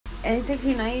And it's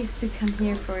actually nice to come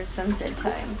here for sunset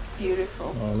time.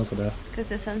 Beautiful. Oh, look at that. Because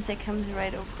the sunset comes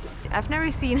right over. I've never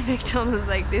seen a McDonald's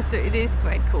like this, so it is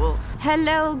quite cool.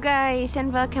 Hello guys,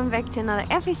 and welcome back to another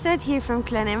episode here from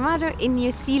Glenandmado in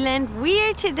New Zealand.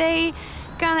 We're today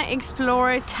gonna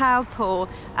explore Taupo.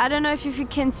 I don't know if you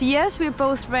can see us, we're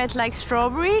both red like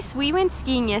strawberries. We went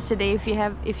skiing yesterday.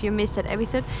 If you missed that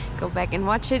episode, go back and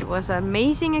watch it. It was an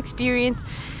amazing experience.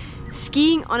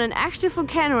 Skiing on an active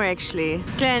volcano actually.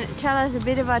 Glenn, tell us a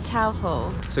bit about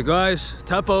Taupo. So guys,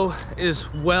 Taupo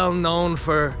is well known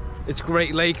for its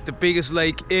great lake, the biggest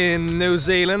lake in New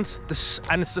Zealand.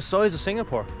 And it's the size of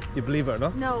Singapore, you believe it or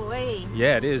not. No way.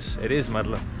 Yeah, it is,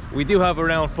 Madeline. We do have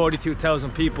around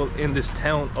 42,000 people in this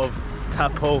town of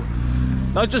Taupo.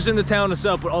 Not just in the town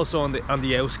itself, but also on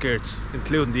the outskirts,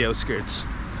 including the outskirts.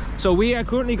 So we are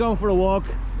currently going for a walk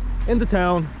in the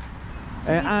town.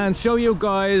 And show you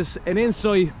guys an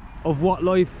insight of what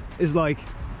life is like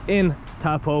in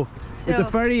Taupo. It's a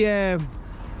very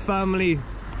family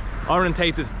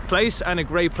orientated place and a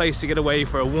great place to get away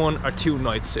for 1 or 2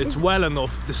 nights. It's well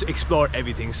enough to explore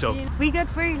everything. So we got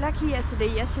very lucky yesterday.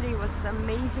 Yesterday was an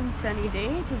amazing sunny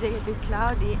day. Today a bit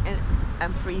cloudy and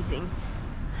I'm freezing.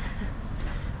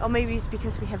 Or maybe it's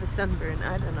because we have a sunburn,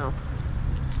 I don't know.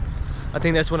 I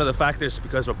think that's one of the factors,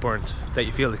 because we're burnt, that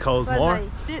you feel the cold more.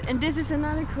 Like, and this is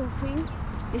another cool thing.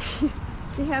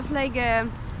 They have like a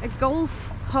golf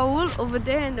hole over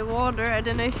there in the water. I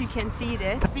don't know if you can see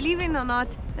that. Believe it or not,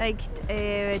 like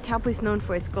Taupo is known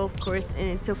for its golf course, and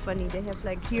it's so funny. They have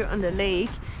like here on the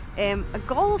lake a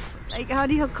golf, like how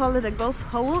do you call it, a golf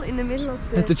hole in the middle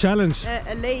of the... It's a challenge.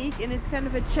 A lake, and it's kind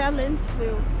of a challenge.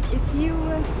 So if you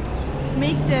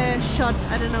make the shot,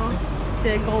 I don't know,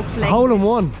 the golf language. Hole in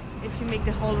one. If you make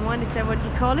the hole in one, is that what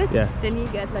you call it? Yeah. Then you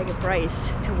get like a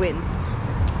prize to win.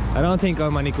 I don't think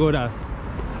I'm any good at.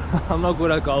 I'm not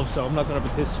good at golf, so I'm not going to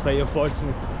participate,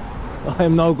 unfortunately.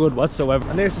 I'm no good whatsoever.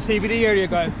 And there's the CBD area,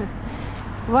 guys.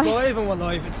 What? Live and one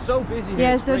live. It's so busy.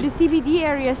 Yeah, so the CBD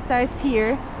area starts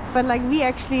here, but like we're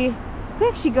actually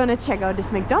gonna check out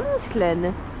this McDonald's,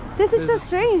 Glenn. This is so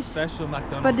strange. Special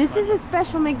McDonald's. But this is a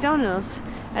special McDonald's.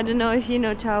 I don't know if you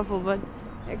know Taupo, but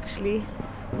actually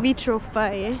we drove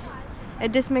by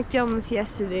at this McDonald's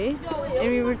yesterday and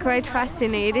we were quite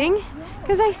fascinating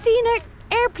because I seen an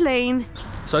airplane.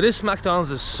 So this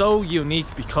McDonald's is so unique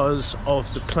because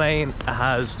of the plane it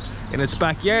has in its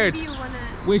backyard,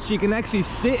 which you can actually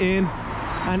sit in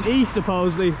and eat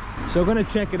supposedly. So we're gonna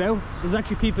check it out. There's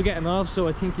actually people getting off, so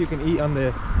I think you can eat on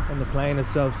the plane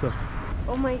itself. So.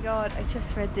 Oh my god, I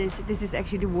just read this. This is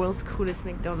actually the world's coolest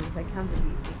McDonald's. I can't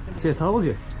believe this. See, I told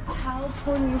you.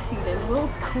 Taupo, New Zealand,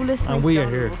 world's coolest and McDonald's. We are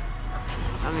here.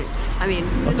 I mean,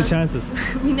 what's the chances?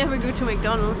 We never go to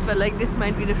McDonald's, but like this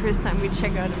might be the first time we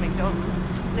check out a McDonald's.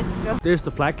 Let's go. There's the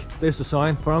plaque, there's the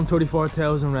sign. From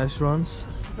 34,000 restaurants.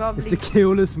 It's the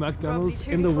coolest McDonald's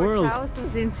in the world. 34,000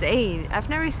 is insane. I've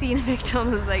never seen a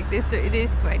McDonald's like this, so it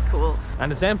is quite cool.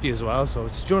 And it's empty as well, so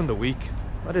it's during the week.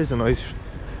 That is a nice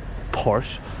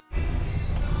Porsche.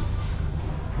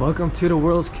 Welcome to the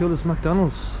world's coolest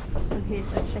McDonald's. Okay,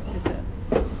 let's check this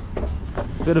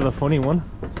out. Bit of a funny one.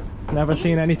 Never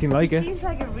seen anything like it. Seems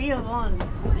like a real one.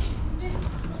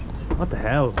 What the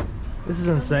hell? This is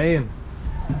insane.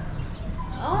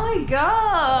 Oh my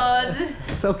god!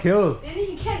 So cool.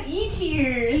 You can't eat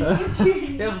here.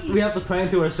 We have the plane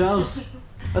to ourselves.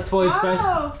 That's why it's best.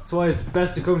 That's why it's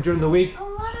best to come during the week.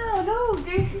 Oh wow! No,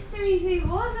 there's history. So it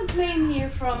was a plane here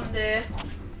from the.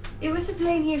 It was a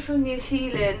plane here from New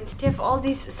Zealand. They have all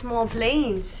these small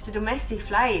planes, the domestic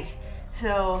flight.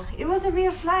 So it was a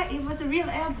real flight. It was a real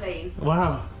airplane.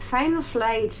 Wow. Final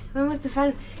flight. When was the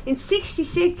final? In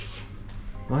 '66.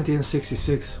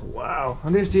 1966. Wow.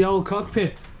 And there's the old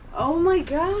cockpit. Oh my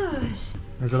gosh.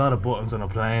 There's a lot of buttons on a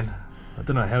plane. I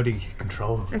don't know how they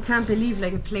control. I can't believe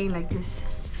like a plane like this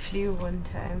flew one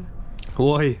time.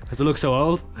 Why? Does it look so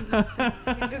old?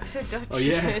 It looks so Dutch. Oh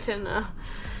yeah. I don't know.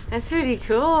 That's really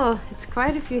cool. It's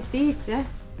quite a few seats, yeah?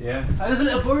 Yeah. Oh, there's a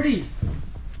little birdie.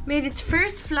 Made its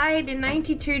first flight in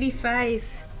 1935.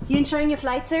 You enjoying your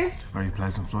flight, sir? It's a very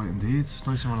pleasant flight indeed. It's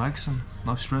nice and relaxing.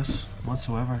 No stress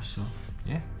whatsoever, so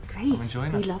yeah. Great. I'm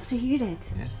enjoying it. We'd love to hear that.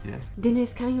 Yeah.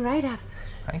 Dinner's coming right up.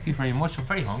 Thank you very much. I'm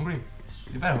very hungry.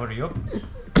 You better hurry up.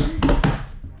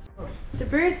 The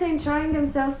birds are enjoying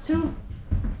themselves too.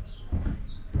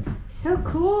 So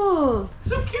cool.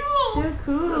 So cool. So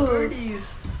cool. The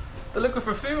birdies. They're looking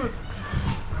for food.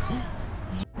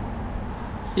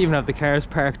 Even have the cars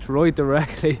parked right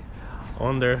directly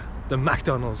under the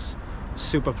McDonald's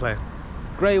super plane.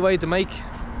 Great way to make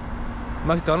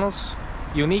McDonald's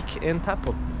unique in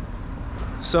Taupo.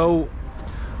 So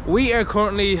we are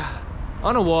currently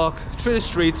on a walk through the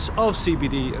streets of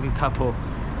CBD and Taupo.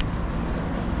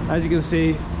 As you can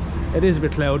see, it is a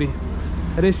bit cloudy.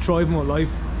 It is thriving with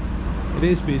life. It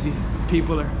is busy.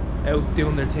 People are out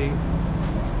doing their thing.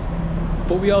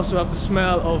 But we also have the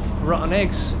smell of rotten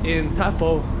eggs in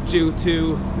Taupo due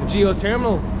to the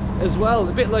geothermal as well.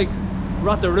 A bit like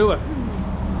Ruapehu,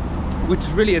 which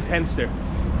is really intense there.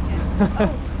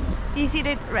 Oh. Do you see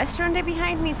that restaurant there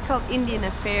behind me? It's called Indian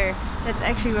Affair. That's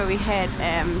actually where we had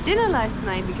dinner last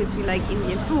night because we like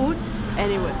Indian food, and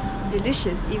it was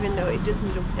delicious even though it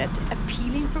doesn't look that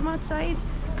appealing from outside.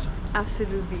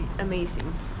 Absolutely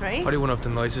amazing, right? Probably one of the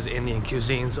nicest Indian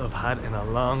cuisines I've had in a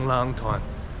long time,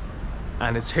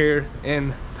 and it's here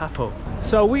in Taupo.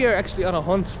 So we are actually on a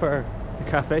hunt for a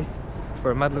cafe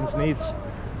for Madeline's needs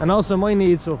and also my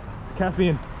needs of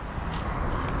caffeine.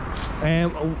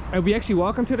 Are we actually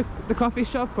walking to the coffee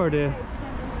shop or the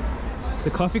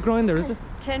coffee grinder, is it?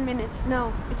 10 minutes.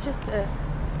 No, it's just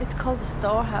it's called the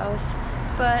Storehouse,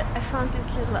 but I found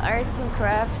this little arts and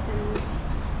craft and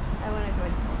I want to go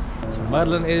inside. So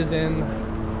Madeline is in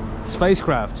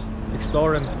spacecraft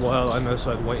exploring while I'm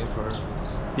outside waiting for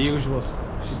her. The usual.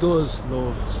 She does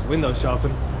love window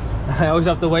shopping. I always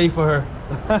have to wait for her.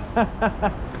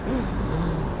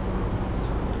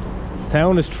 The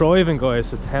town is thriving,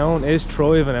 guys. The town is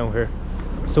thriving out here.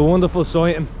 It's a wonderful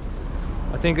sighting.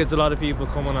 I think it's a lot of people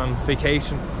coming on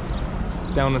vacation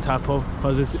down in Taupo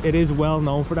because it is well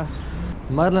known for that.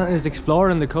 Madeline is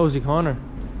exploring the cozy corner.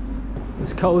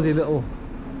 This cozy little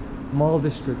mall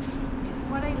district.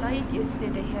 What I like is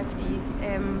that they have these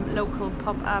local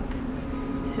pop-up,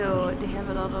 so they have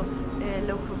a lot of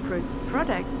local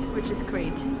products, which is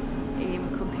great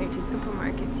compared to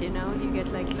supermarkets. You know, you get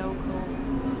like local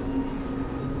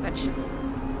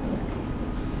vegetables.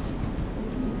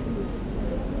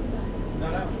 I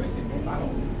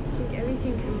think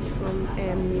everything comes from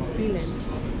New Zealand,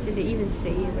 and they even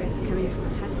say where it's coming from: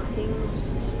 Hastings,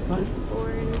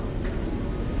 Eastbourne.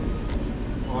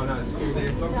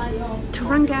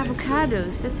 Tauranga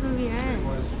avocados, that's where we are.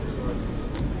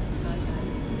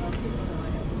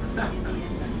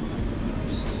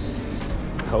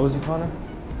 Cozy corner?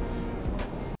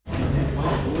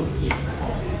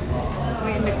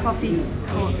 We're in the coffee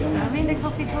corner. I'm in the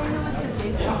coffee corner, what's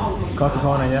it? Coffee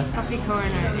corner, yeah? Coffee corner,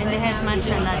 and they have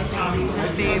matcha latte, my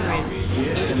favorite.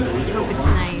 I hope it's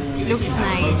nice, looks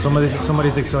nice.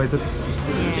 Somebody's excited.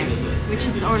 Yeah, we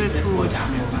just ordered food.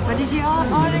 What did you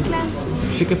order, Glenn?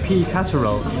 Chickpea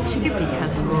casserole. Chickpea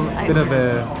casserole. Bit of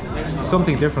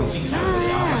something different.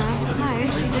 Ah,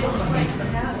 nice.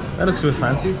 That looks a bit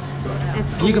fancy.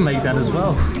 It's you can make that as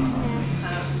well. Yeah.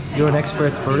 You're an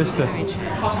expert barista.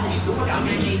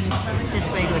 That's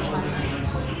very good.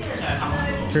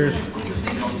 Cheers.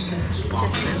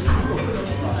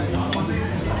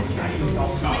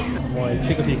 My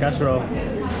chickpea casserole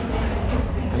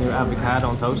and your avocado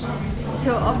on toast.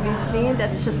 So obviously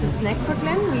that's just a snack for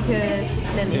Glenn because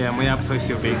Glenn yeah, my appetite's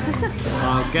too big.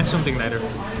 I'll get something later.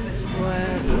 Wow,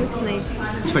 it looks nice.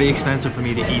 It's very expensive for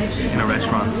me to eat in a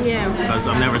restaurant. Yeah. Because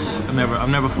I'm never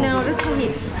full. No,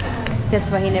 that's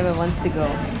why he never wants to go,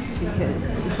 because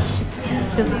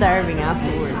he's still starving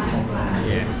afterwards.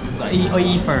 Yeah. I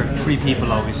eat for 3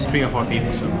 people always, 3 or 4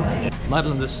 people. So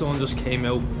Madeline, the sun just came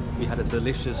out. We had a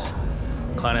delicious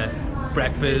kind of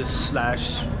breakfast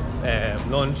slash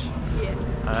lunch.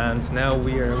 Yeah. And now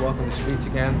we are walking the streets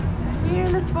again. Yeah,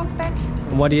 let's walk back.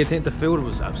 And what do you think? The food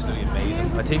was absolutely amazing.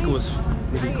 Yeah, I think it was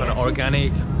really kind of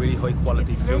organic, really high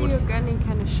quality food. It's very organic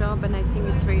kind of shop, and I think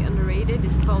it's very underrated.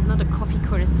 It's called not a coffee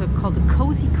corner, it's called the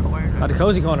cozy corner. Oh, the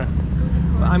cozy corner.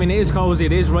 I mean, it is cozy.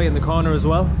 It is right in the corner as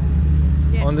well.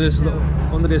 Yeah, under this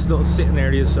little sitting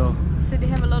area. So they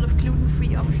have a lot of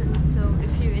gluten-free options. So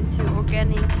if you're into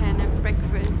organic kind of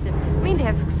breakfast, and I mean they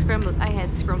have scrambled. I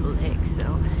had scrambled eggs,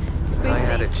 so it's I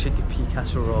had a chickpea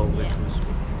casserole, which was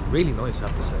really nice, I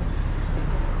have to say.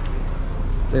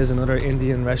 There's another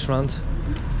Indian restaurant.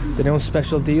 They're doing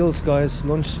special deals, guys.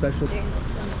 Lunch special.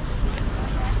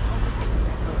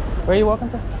 Where are you walking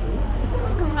to?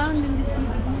 Walk around in the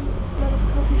CBD. A lot of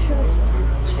coffee shops.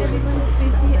 Everyone's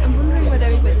busy. I'm wondering what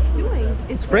everybody's doing.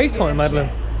 It's break time, Madeline.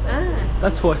 Ah.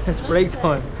 That's why it's break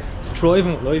time. It's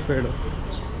thriving with life here, though.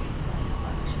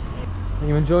 Are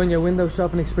you enjoying your window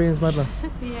shopping experience, Madeline?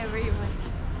 Yeah, very much.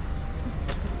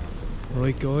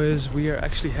 Right, guys, we are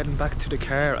actually heading back to the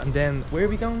car, and then where are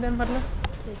we going then, Madeline?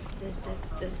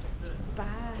 The spa.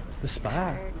 The spa.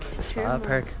 Park. The spa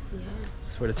park. Yeah.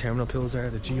 That's where the terminal pools are,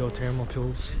 the geothermal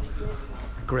pools.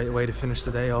 A great way to finish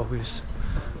the day, always.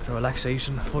 The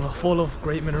relaxation, full of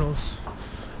great minerals.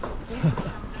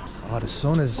 Oh, the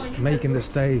sun is making this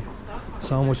day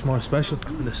so much more special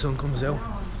when the sun comes out.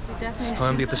 definitely It's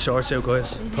time to get the shorts out,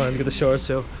 guys. It's time to get the shorts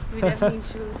out. We definitely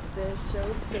chose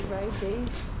the right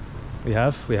days. We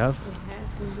have. We have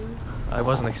indeed. I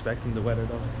wasn't expecting the weather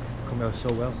though to come out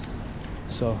so well.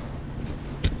 So,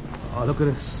 oh, look at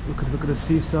this! Look at the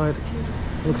seaside.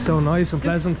 Looks so nice and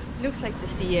pleasant. Looks like the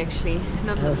sea actually,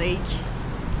 not the lake.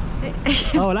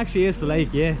 Oh, it actually is the lake.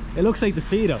 Yeah, it looks like the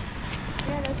sea though.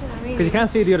 Yeah, that's what I mean. Because you can't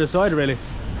see the other side really.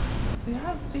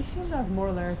 They seem to have more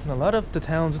art in a lot of the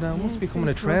towns now. It must be becoming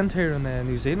a trend here in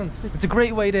New Zealand. It's a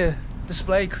great way to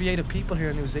display creative people here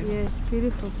in New Zealand. Yeah, it's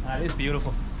beautiful. Ah, it is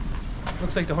beautiful.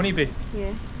 Looks like the honeybee.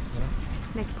 Yeah.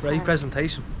 Great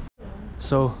presentation.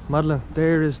 So, Madeline,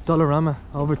 there is Dollarama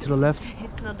over to the left.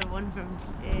 It's not the one from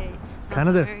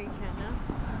Canada. America,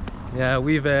 no? Yeah,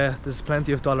 we've there's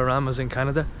plenty of Dollaramas in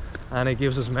Canada, and it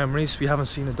gives us memories. We haven't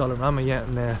seen a Dollarama yet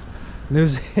in New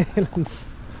Zealand.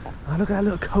 Oh, look at that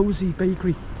little cozy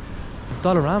bakery.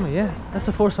 Dollarama, yeah, that's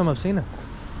the first time I've seen it.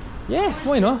 Yeah,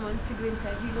 why not? Wants to go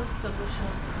inside. He loves double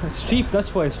shops. It's cheap,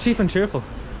 that's why. It's cheap and cheerful.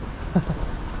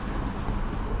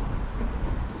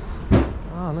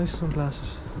 Ah, nice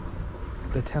sunglasses.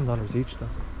 They're $10 each though.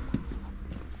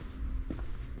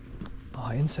 Oh,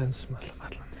 incense,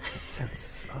 Madeline. Incense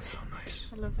smells so nice.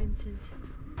 I love incense.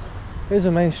 Here's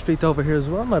a main street over here as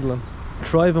well, Madeline.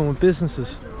 Thriving with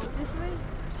businesses. This way?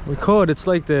 We could. It's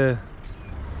like the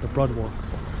broad walk.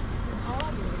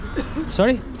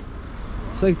 Sorry?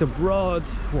 It's like the broad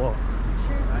walk.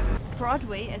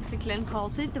 Broadway, as the Glen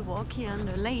calls it, the walk here on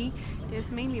the lake. There's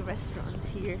mainly restaurants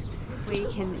here where you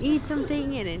can eat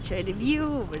something and enjoy the view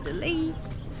over the lake.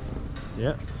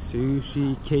 Yeah,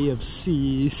 sushi,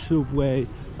 KFC, Subway,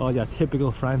 all your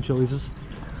typical franchises.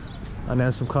 And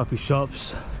then some coffee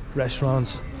shops,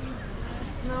 restaurants.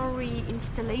 Nori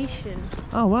installation.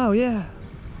 Oh wow, yeah.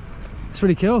 It's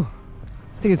really cool.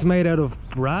 I think it's made out of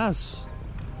brass.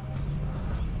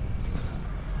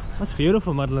 That's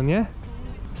beautiful, Madeline, yeah?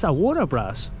 Is that wood or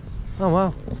brass? Oh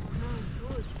wow. No, it's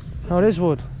wood. Oh, it is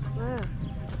wood. Wow.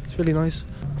 It's really nice.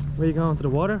 Where are you going? To the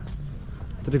water?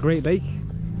 To the Great Lake?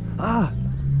 Ah,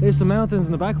 there's the mountains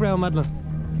in the background, Madeline.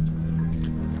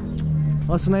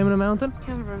 What's the name of the mountain?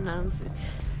 Can't pronounce it.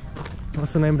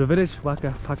 What's the name of the village?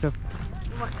 Waka Paka.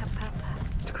 Wakapapa.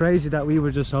 It's crazy that we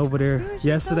were just over there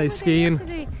yesterday skiing.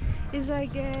 Yesterday. It's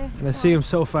like And I see him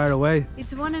so far away.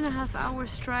 it's 1.5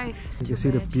 hours drive. You can see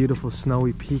the beautiful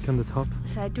snowy peak on the top.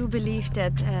 So I do believe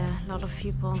that a lot of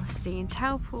people stay in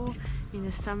Taupo in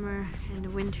the summer and the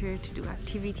winter to do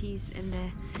activities in the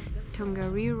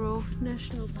Tongariro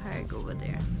National Park over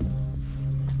there.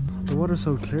 The water's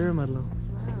so clear, Madeline.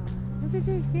 Wow. Look at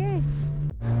this, yeah.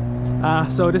 Ah,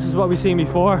 so this is what we've seen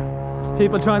before.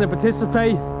 People trying to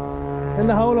participate in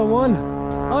the hole-in-one.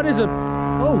 Oh, there's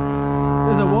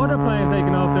a water plane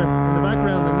taking off there in the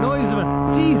background. The noise of it,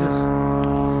 Jesus,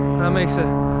 that makes a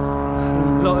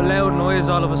loud noise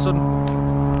all of a sudden.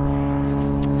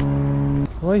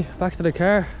 Right, back to the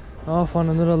car, off on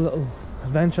another little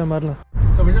adventure, Madeline.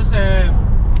 So we're just driving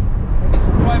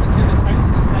to this house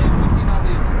estate. We've seen all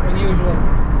these unusual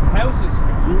houses. I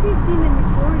think we've seen them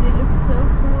before. They look so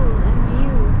cool and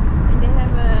new, and they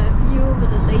have a view over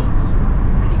the lake.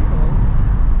 Pretty cool.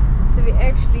 So we're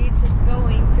actually just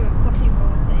going to a coffee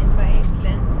roaster and buy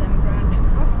Glen some grounded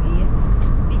coffee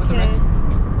because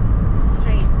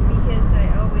I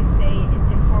always say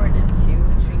it's important to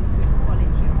drink good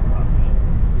quality of coffee.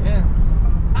 Yeah,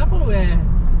 Taupō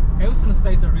house and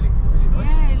estates are really nice.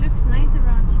 Yeah, it looks nice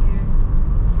around here.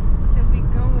 So we're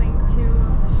going to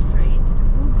straight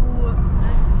Boo.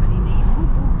 That's a funny name. Boo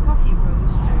Coffee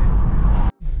Roaster.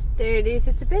 There it is.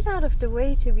 It's a bit out of the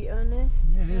way, to be honest.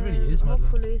 Yeah, it really is, Madeline.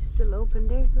 Hopefully it's still open.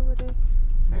 There, over there.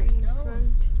 Right in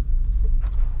front.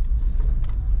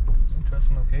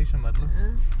 Interesting location, Madeline.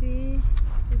 Let's see.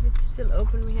 Is it still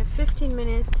open? We have 15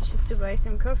 minutes just to buy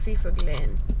some coffee for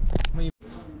Glen.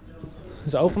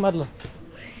 Is it open, Madeline?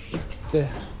 The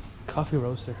coffee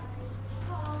roaster.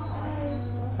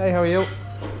 Hey, how are you?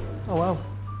 Oh wow,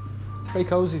 very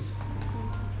cozy.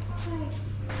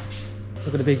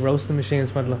 Look at the big roasting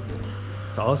machines, Madeline.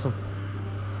 It's awesome.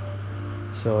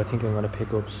 So I think I'm gonna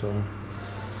pick up some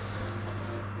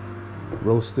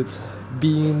roasted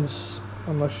beans.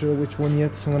 I'm not sure which one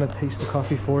yet, so I'm gonna taste the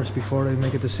coffee first before I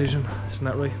make a decision. Isn't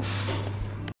that right?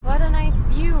 What a nice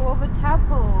view over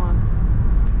Taupo.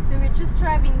 So we're just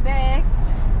driving back.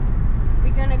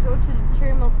 We're gonna go to the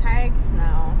thermal parks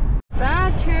now.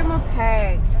 Thermal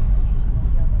park.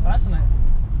 Fascinating.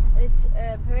 It's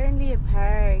apparently a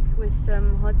park with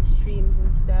some hot streams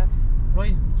and stuff.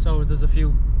 Right, so there's a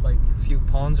few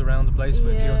ponds around the place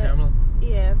with geothermal.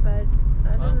 Yeah, but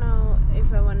I don't know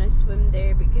if I want to swim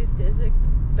there because there's a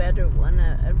better one,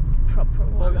 a proper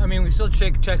one. Well, I mean, we still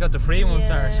check out the free ones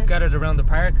that are scattered around the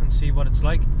park and see what it's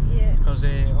like. Yeah. Because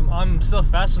I'm still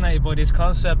fascinated by this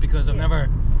concept because I've never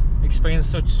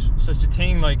experienced such a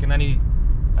thing like in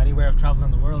anywhere I've travelled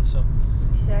in the world. So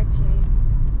exactly.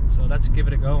 So let's give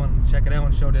it a go and check it out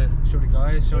and show the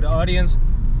guys, the audience.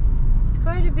 It's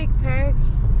quite a big park.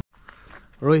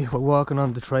 Right, we're walking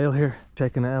on the trail here,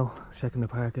 checking it out, checking the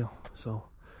park out. So,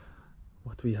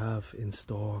 what do we have in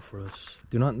store for us?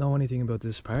 Do not know anything about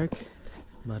this park.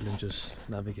 Madeline just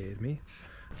navigated me.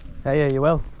 Hey, are you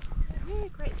well? Yeah,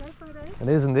 great day for it. It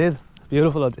is indeed.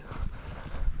 Beautiful.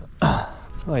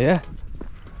 Oh yeah.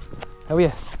 How are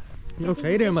you? You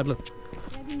okay there, Madeline?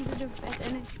 Having a bit of bad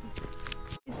energy.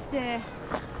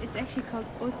 It's actually called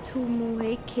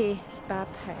Utalk Spa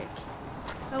Park.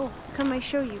 Oh, come I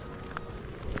show you.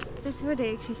 That's what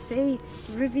they actually say.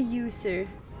 River user.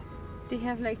 They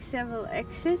have like several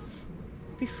exits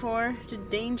before the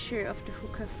danger of the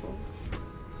hookah falls.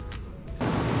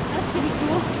 That's pretty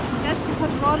cool. That's the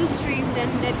hot water stream then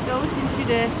that goes into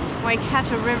the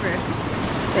Waikato River.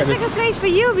 That's like a place for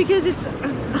you because it's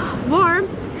warm,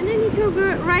 and then you can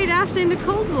go right after in the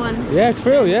cold one. Yeah,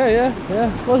 true. Yeah.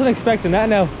 Wasn't expecting that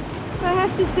now. But I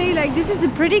have to say, like, this is a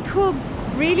pretty cool,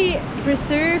 really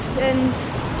preserved and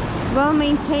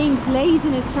well-maintained place,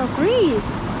 and it's for free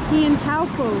here in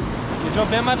Taupo. You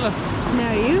jump in, Madeline?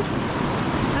 No, you?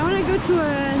 I want to go to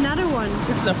another one.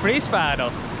 This is a free spa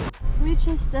though. We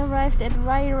just arrived at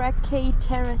Ruapehu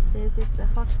Terraces. It's a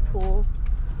hot pool.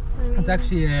 It's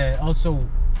actually also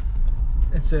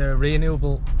it's a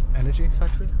renewable energy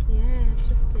factory. Yeah,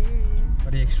 just there, yeah.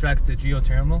 Where they extract the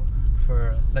geothermal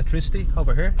for electricity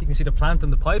over here. You can see the plant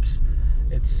and the pipes.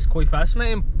 It's quite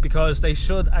fascinating because they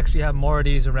should actually have more of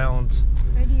these around.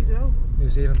 Where do you go? New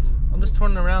Zealand. I'm just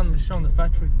turning around, I'm just showing the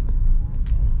factory.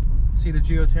 See the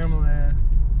geothermal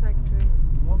Factory.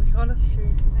 what would you call it? Sure,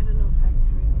 I don't know,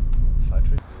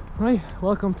 factory. Right,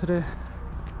 welcome to the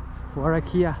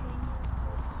Ruapehu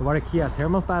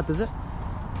thermal bath, is it?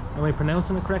 Am I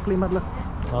pronouncing it correctly, Madeline?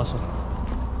 Awesome.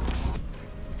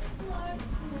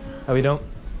 How we doing?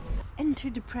 Enter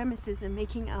the premises and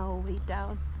making our way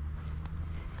down.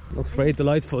 Looks very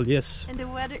delightful, yes. And the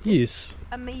weather is Yes.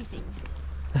 amazing.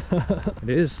 It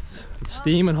is. It's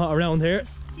steaming hot around here.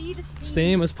 See the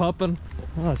Steam is popping.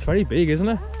 Oh, it's very big, isn't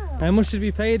it? Wow. How much did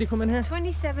we pay to come in here?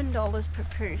 $27 per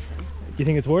person. Do you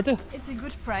think it's worth it? It's a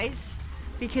good price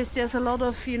because there's a lot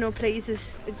of, you know,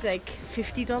 places it's like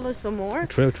 $50 or more.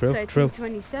 True, So I true. think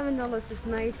 $27 is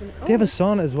nice. And They have a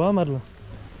sauna as well, Madeline.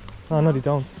 Oh no, they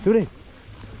don't. Do they?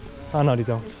 Oh no, they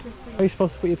don't. How are you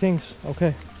supposed to put your things?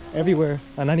 Okay. Everywhere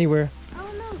and anywhere.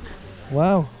 Oh no.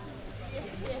 Wow.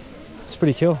 It's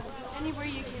pretty cool. Anywhere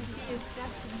you can see your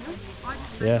stuff,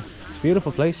 you know? Yeah. It's a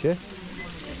beautiful place, yeah.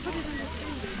 Put it on the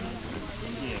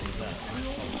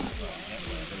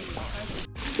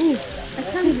screen. Ooh, I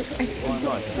can't.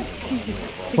 Jesus.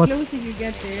 The What? closer you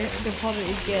get there, the hotter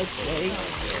it gets.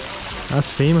 Like, That's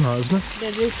steaming hot, isn't it?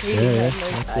 that is really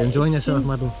hot. Like, You're enjoying it's yourself,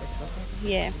 Madeline.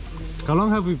 Yeah. How long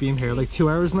have we been here? Like 2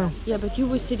 hours now? Yeah, but you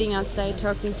were sitting outside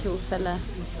talking to a fella.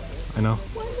 I know.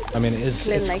 I mean, it's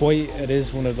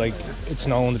one of like, it's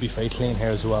known to be very clean here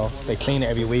as well. They clean it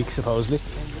every week, supposedly.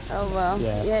 Oh well.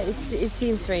 Yeah. It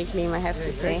seems very clean, I have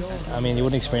to say. I mean, you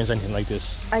wouldn't experience anything like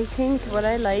this. I think what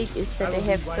I like is that they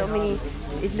have so many,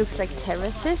 it looks like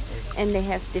terraces, and they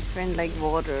have different like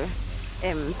water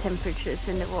temperatures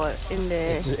in the water.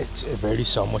 It varies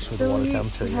so much with the So water you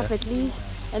temperature. have at least,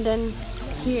 and then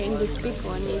here in this big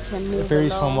one you can move It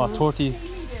varies along. from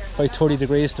what, 30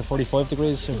 degrees to 45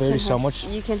 degrees. It varies so much.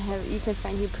 You can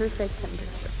find your perfect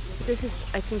temperature. This is,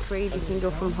 I think, great. You can go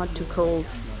from hot to cold.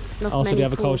 Not Also, many they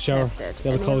have a cold pools shower. have that.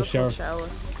 They have a And cold shower.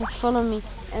 Just follow me.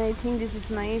 And I think this is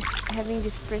nice, having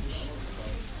this bridge.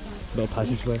 Little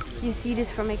passageway. You see this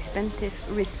from expensive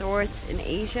resorts in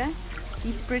Asia.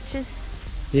 These bridges.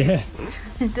 Yeah.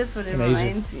 That's what it In Asia.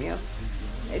 reminds me of.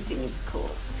 I think it's cool.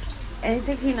 And it's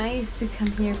actually nice to come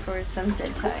here for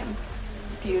sunset time.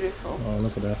 It's beautiful. Oh,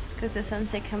 look at that. Because the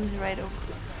sunset comes right over.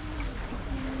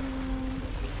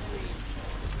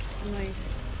 Nice.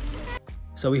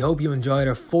 So we hope you enjoyed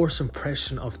our first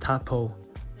impression of Taupō,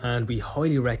 and we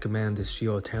highly recommend this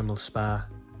geothermal spa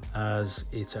as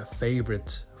it's our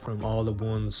favourite from all the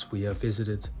ones we have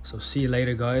visited. So see you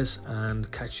later, guys,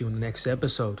 and catch you in the next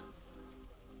episode.